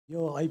यो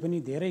अहिले पनि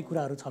धेरै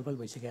कुराहरू छलफल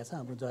भइसकेका छ।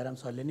 हाम्रो जयराम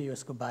सरले नै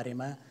यसको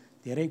बारेमा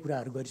धेरै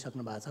कुराहरू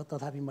गरिसक्नु भएको छ।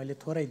 तथापि मैले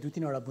थोरै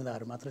 2-3 वटा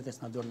बुँदाहरू मात्र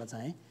त्यसमा जोड्न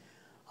चाहेँ।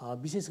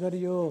 विशेष गरी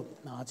यो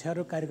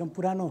क्षयरोग कार्यक्रम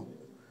पुरानो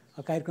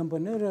कार्यक्रम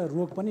पनि र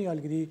रोग पनि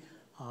अलिकति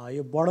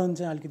यो वर्णन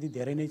चाहिँ अलिकति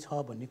धेरै नै छ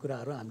भन्ने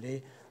कुराहरू हामीले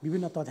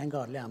विभिन्न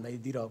तथ्याङ्कहरूले हामीलाई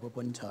दिइरहेको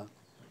पनि छ।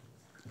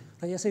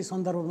 र यसै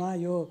सन्दर्भमा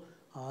यो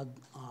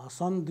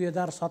सन्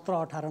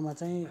 2017-18मा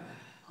चाहिँ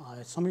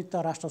संयुक्त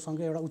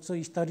राष्ट्रसङ्घको एउटा उच्च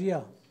स्तरीय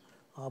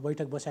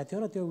बैठक बसेको थियो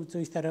र त्यो उच्च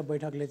स्तरीय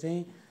बैठकले चाहिँ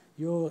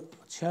यो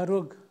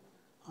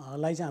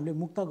क्षयरोगलाई चाहिँ हामीले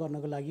मुक्त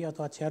गर्नको लागि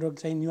अथवा क्षयरोग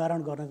चाहिँ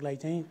निवारण गर्नको लागि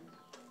चाहिँ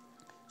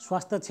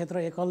स्वास्थ्य क्षेत्र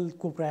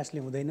एकलको प्रयासले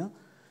हुँदैन,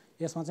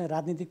 यसमा चाहिँ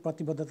राजनीतिक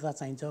प्रतिबद्धता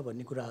चाहिन्छ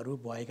भन्ने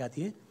कुराहरू भएका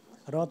थिए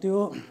र त्यो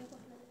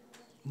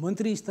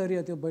मन्त्री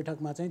स्तरीय त्यो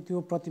बैठकमा चाहिँ त्यो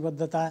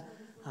प्रतिबद्धता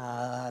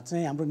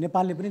चाहिँ हाम्रो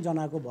नेपालले पनि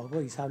जनाएको भएको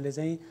हिसाबले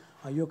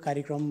चाहिँ यो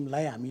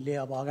कार्यक्रमलाई हामीले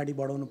अब अगाडि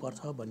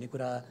बढाउनुपर्छ भन्ने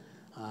कुरा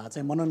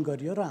चाहिँ मनन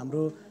गरियो र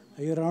हाम्रो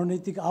यो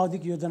रणनीतिक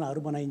आवधिक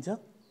योजनाहरू बनाइन्छ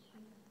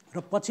र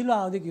पछिल्लो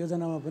आवधिक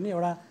योजनामा पनि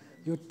एउटा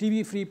यो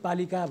टिबी फ्री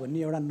पालिका भन्ने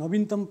एउटा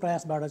नवीनतम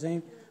प्रयासबाट चाहिँ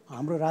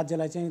हाम्रो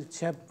राज्यलाई चाहिँ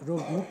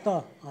क्षयरोग मुक्त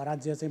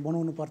राज्य चाहिँ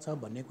बनाउनुपर्छ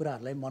भन्ने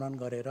कुराहरूलाई मनन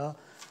गरेर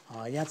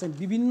यहाँ चाहिँ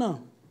विभिन्न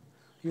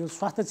यो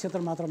स्वास्थ्य क्षेत्र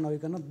मात्र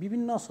नभइकन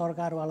विभिन्न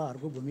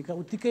सरकारवालाहरूको भूमिका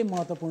उत्तिकै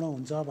महत्त्वपूर्ण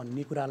हुन्छ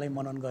भन्ने कुरालाई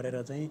मनन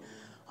गरेर चाहिँ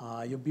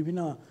यो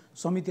विभिन्न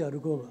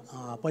समितिहरूको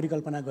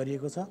परिकल्पना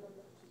गरिएको छ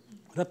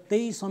र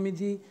त्यही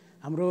समिति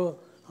हाम्रो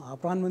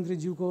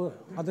प्रधानमन्त्रीज्यूको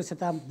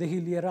अध्यक्षतादेखि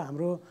लिएर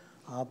हाम्रो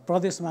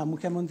प्रदेशमा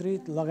मुख्यमन्त्री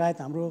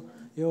लगायत हाम्रो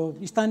यो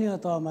स्थानीय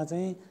तहमा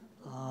चाहिँ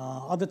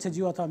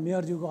अध्यक्षज्यू अथवा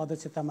मेयरज्यूको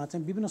अध्यक्षतामा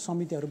चाहिँ विभिन्न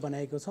समितिहरू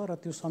बनाएको छ र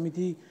त्यो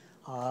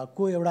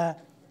समितिको एउटा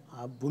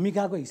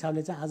भूमिकाको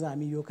हिसाबले चाहिँ आज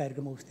हामी यो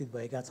कार्यक्रममा उपस्थित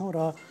भएका छौँ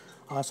र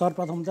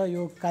सर्वप्रथम त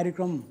यो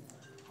कार्यक्रम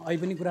अहिले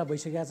पनि कुरा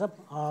भइसकेको छ।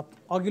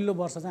 अघिल्लो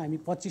वर्ष चाहिँ हामी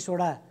 25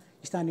 वटा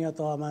स्थानीय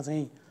तहमा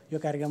चाहिँ यो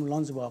कार्यक्रम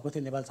लन्च भएको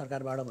थियो नेपाल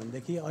सरकारबाट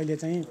भनेदेखि अहिले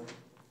चाहिँ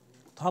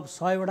थप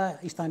 100 वटा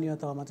स्थानीय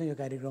तहमा चाहिँ यो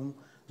कार्यक्रम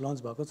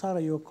लन्च भएको छ र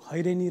यो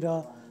खैरेनी र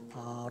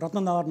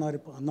रत्ननगर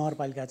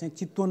नगरपालिका चाहिँ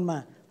चितवनमा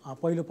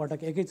पहिलो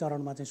पटक एकै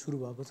चरणमा चाहिँ सुरु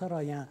भएको छ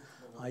र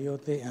यहाँ यो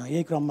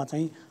यही क्रममा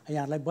चाहिँ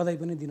यहाँहरूलाई बधाई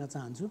पनि दिन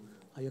चाहन्छु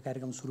यो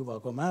कार्यक्रम सुरु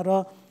भएकोमा।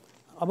 र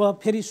अब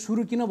फेरि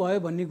सुरु किन भयो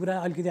भन्ने कुरा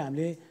अलिकति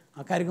हामीले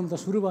कार्यक्रम त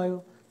सुरु भयो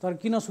तर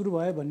किन सुरु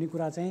भयो भन्ने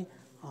कुरा चाहिँ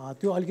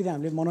त्यो अलिकति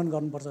हामीले मनन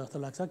गर्नुपर्छ जस्तो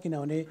लाग्छ,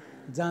 किनभने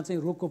जहाँ चाहिँ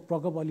रोगको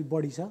प्रकोप अलिक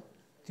बढी छ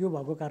त्यो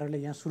भएको कारणले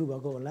यहाँ सुरु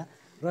भएको होला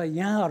र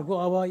यहाँहरूको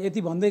अब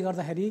यति भन्दै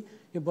गर्दाखेरि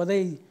यो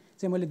बधाई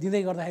चाहिँ मैले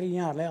दिँदै गर्दाखेरि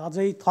यहाँहरूलाई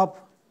अझै थप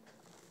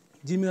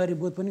जिम्मेवारी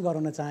बोध पनि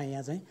गराउन चाहेँ।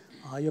 यहाँ चाहिँ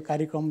यो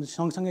कार्यक्रम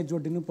सँगसँगै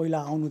जोडिनु पहिला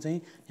आउनु चाहिँ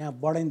यहाँ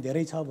बढाइ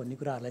धेरै छ भन्ने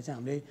कुराहरूलाई चाहिँ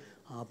हामीले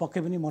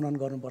पक्कै पनि मनन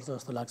गर्नुपर्छ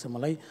जस्तो लाग्छ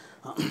मलाई।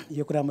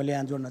 यो कुरा मैले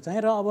यहाँ जोड्न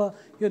चाहेँ र अब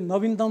यो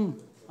नवीनतम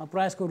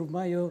प्रयासको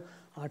रूपमा यो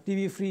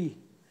टिबी फ्री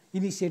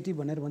इनिसिएटिभ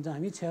भनेर भन्छौँ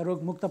हामी,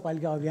 क्षयरोग मुक्त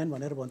पालिका अभियान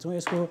भनेर भन्छौँ।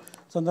 यसको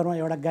सन्दर्भमा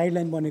एउटा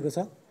गाइडलाइन बनेको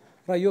छ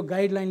र यो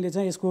गाइडलाइनले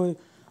चाहिँ यसको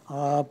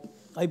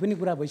अहिले पनि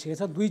कुरा भइसकेको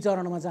छ। 2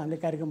 चरणमा चाहिँ हामीले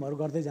कार्यक्रमहरू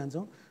गर्दै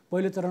जान्छौँ।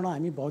 पहिलो चरणमा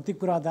हामी भौतिक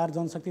पूर्वाधार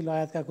जनशक्ति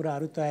लगायतका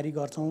कुराहरू तयारी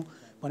गर्छौँ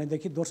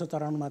भनेदेखि दोस्रो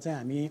चरणमा चाहिँ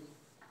हामी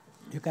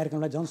यो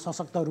कार्यक्रमलाई झन्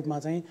सशक्त रूपमा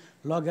चाहिँ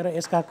लगेर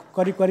यसका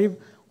करिब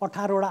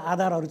 18 वटा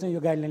आधारहरू चाहिँ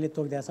यो गाइडलाइनले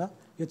तोक्दिएको छ।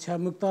 यो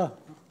क्षयमुक्त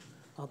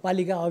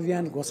पालिका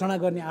अभियान घोषणा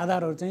गर्ने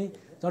आधारहरू चाहिँ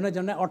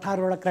झन्डै 18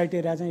 वटा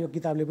क्राइटेरिया चाहिँ यो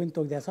किताबले पनि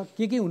तोक्दिएको छ।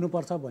 के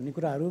हुनुपर्छ भन्ने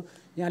कुराहरू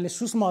यहाँले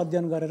सूक्ष्म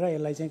अध्ययन गरेर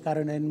यसलाई चाहिँ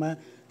कार्यान्वयनमा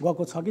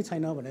गएको छ कि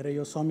छैन भनेर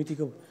यो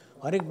समितिको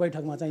हरेक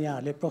बैठकमा चाहिँ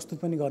यहाँहरूले प्रस्तुत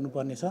पनि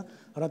गर्नुपर्नेछ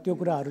र त्यो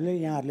कुराहरूले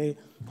यहाँहरूले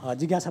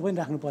जिज्ञासा पनि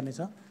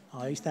राख्नुपर्नेछ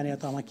स्थानीय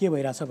तहमा के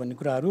भइरहेछ भन्ने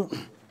कुराहरू।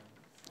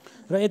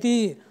 र यति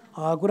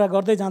कुरा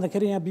गर्दै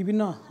जाँदाखेरि यहाँ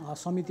विभिन्न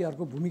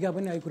समितिहरूको भूमिका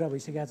पनि अहिले कुरा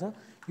भइसकेको छ।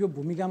 यो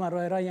भूमिकामा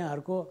रहेर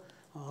यहाँहरूको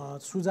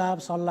सुझाव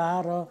सल्लाह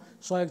र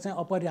सहयोग चाहिँ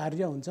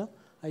अपरिहार्य हुन्छ।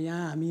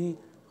 यहाँ हामी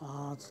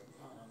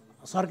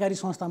सरकारी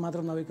संस्था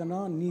मात्र नभइकन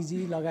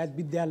निजी लगायत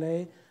विद्यालय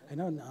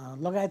हैन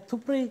लगायत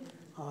थुप्रै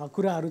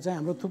कुराहरू चाहिँ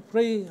हाम्रो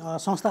थुप्रै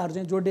संस्थाहरू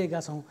चाहिँ जोडिएका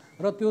छौँ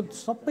र त्यो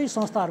सबै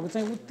संस्थाहरूको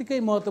चाहिँ उत्तिकै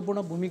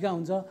महत्त्वपूर्ण भूमिका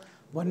हुन्छ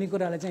भन्ने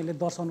कुरालाई चाहिँ यसले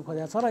दर्शाउनु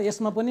खोजेको छ र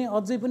यसमा पनि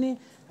अझै पनि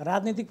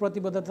राजनीतिक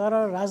प्रतिबद्धता र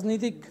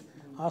राजनीतिक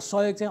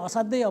सहयोग चाहिँ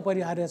असाध्यै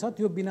अपरिहार्य छ।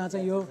 त्यो बिना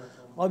चाहिँ यो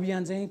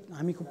अभियान चाहिँ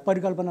हामी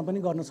परिकल्पना पनि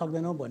गर्न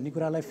सक्दैनौँ भन्ने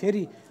कुरालाई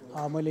फेरि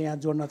मैले यहाँ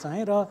जोड्न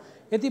चाहेँ। र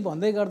यति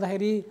भन्दै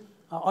गर्दाखेरि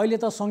अहिले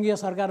त सङ्घीय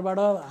सरकारबाट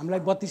हामीलाई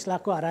 32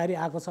 लाखको हाराहारी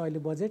आएको छ अहिले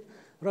बजेट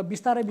र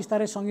बिस्तारै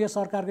बिस्तारै सङ्घीय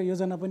सरकारको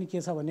योजना पनि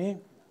के छ भने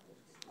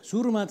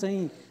सुरुमा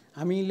चाहिँ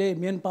हामीले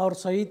मेन पावर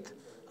सहित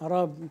र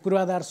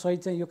पूर्वाधार सहित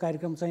चाहिँ यो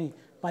कार्यक्रम चाहिँ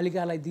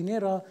पालिकालाई दिने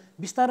र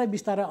बिस्तारै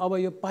बिस्तारै अब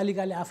यो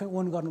पालिकाले आफै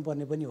ओन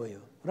गर्नुपर्ने पनि हो।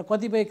 यो र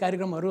कतिपय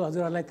कार्यक्रमहरू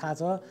हजुरहरूलाई थाहा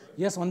छ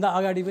यसभन्दा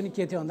अगाडि पनि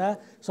के थियो भन्दा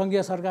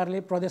सङ्घीय सरकारले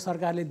प्रदेश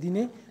सरकारले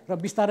दिने र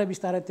बिस्तारै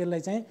बिस्तारै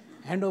त्यसलाई चाहिँ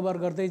ह्यान्डओभर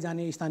गर्दै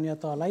जाने स्थानीय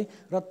तहलाई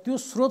र त्यो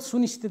स्रोत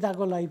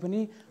सुनिश्चितताको लागि पनि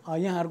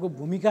यहाँहरूको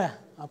भूमिका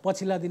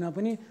पछिल्ला दिनमा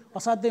पनि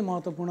असाध्यै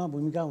महत्त्वपूर्ण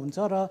भूमिका हुन्छ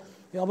र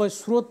अब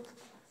स्रोत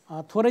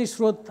थोरै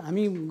स्रोत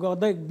हामी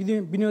गर्दै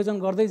विनियोजन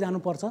गर्दै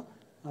जानुपर्छ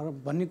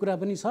भन्ने कुरा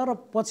पनि छ र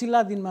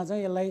पछिल्ला दिनमा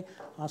चाहिँ यसलाई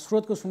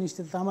स्रोतको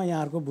सुनिश्चिततामा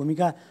यहाँहरूको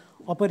भूमिका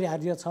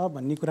अपरिहार्य छ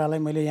भन्ने कुरालाई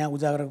मैले यहाँ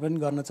उजागर पनि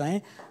गर्न चाहेँ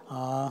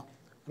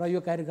र यो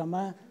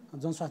कार्यक्रममा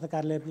जनस्वास्थ्य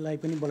कार्यालयलाई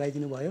पनि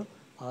बोलाइदिनु भयो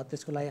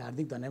त्यसको लागि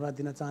हार्दिक धन्यवाद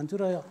दिन चाहन्छु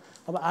र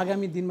अब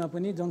आगामी दिनमा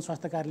पनि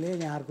जनस्वास्थ्य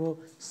कार्यालय यहाँहरूको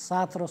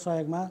साथ र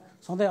सहयोगमा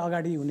सधैँ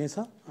अगाडि हुनेछ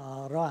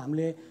र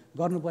हामीले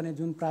गर्नुपर्ने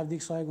जुन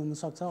प्राविधिक सहयोग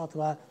हुनसक्छ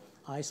अथवा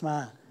यसमा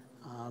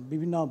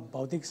विभिन्न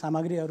भौतिक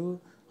सामग्रीहरू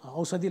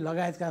औषधि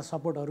लगायतका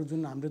सपोर्टहरू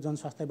जुन हाम्रो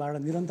जनस्वास्थ्यबाट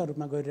निरन्तर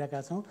रूपमा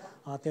गरिरहेका छौँ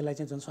त्यसलाई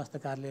चाहिँ जनस्वास्थ्य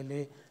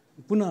कार्यालयले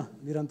पुनः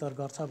निरन्तर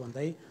गर्छ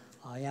भन्दै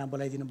यहाँ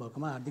बोलाइदिनु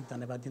भएकोमा हार्दिक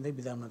धन्यवाद दिँदै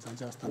बिदा हुन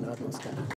चाहन्छु। हस्, धन्यवाद, नमस्कार।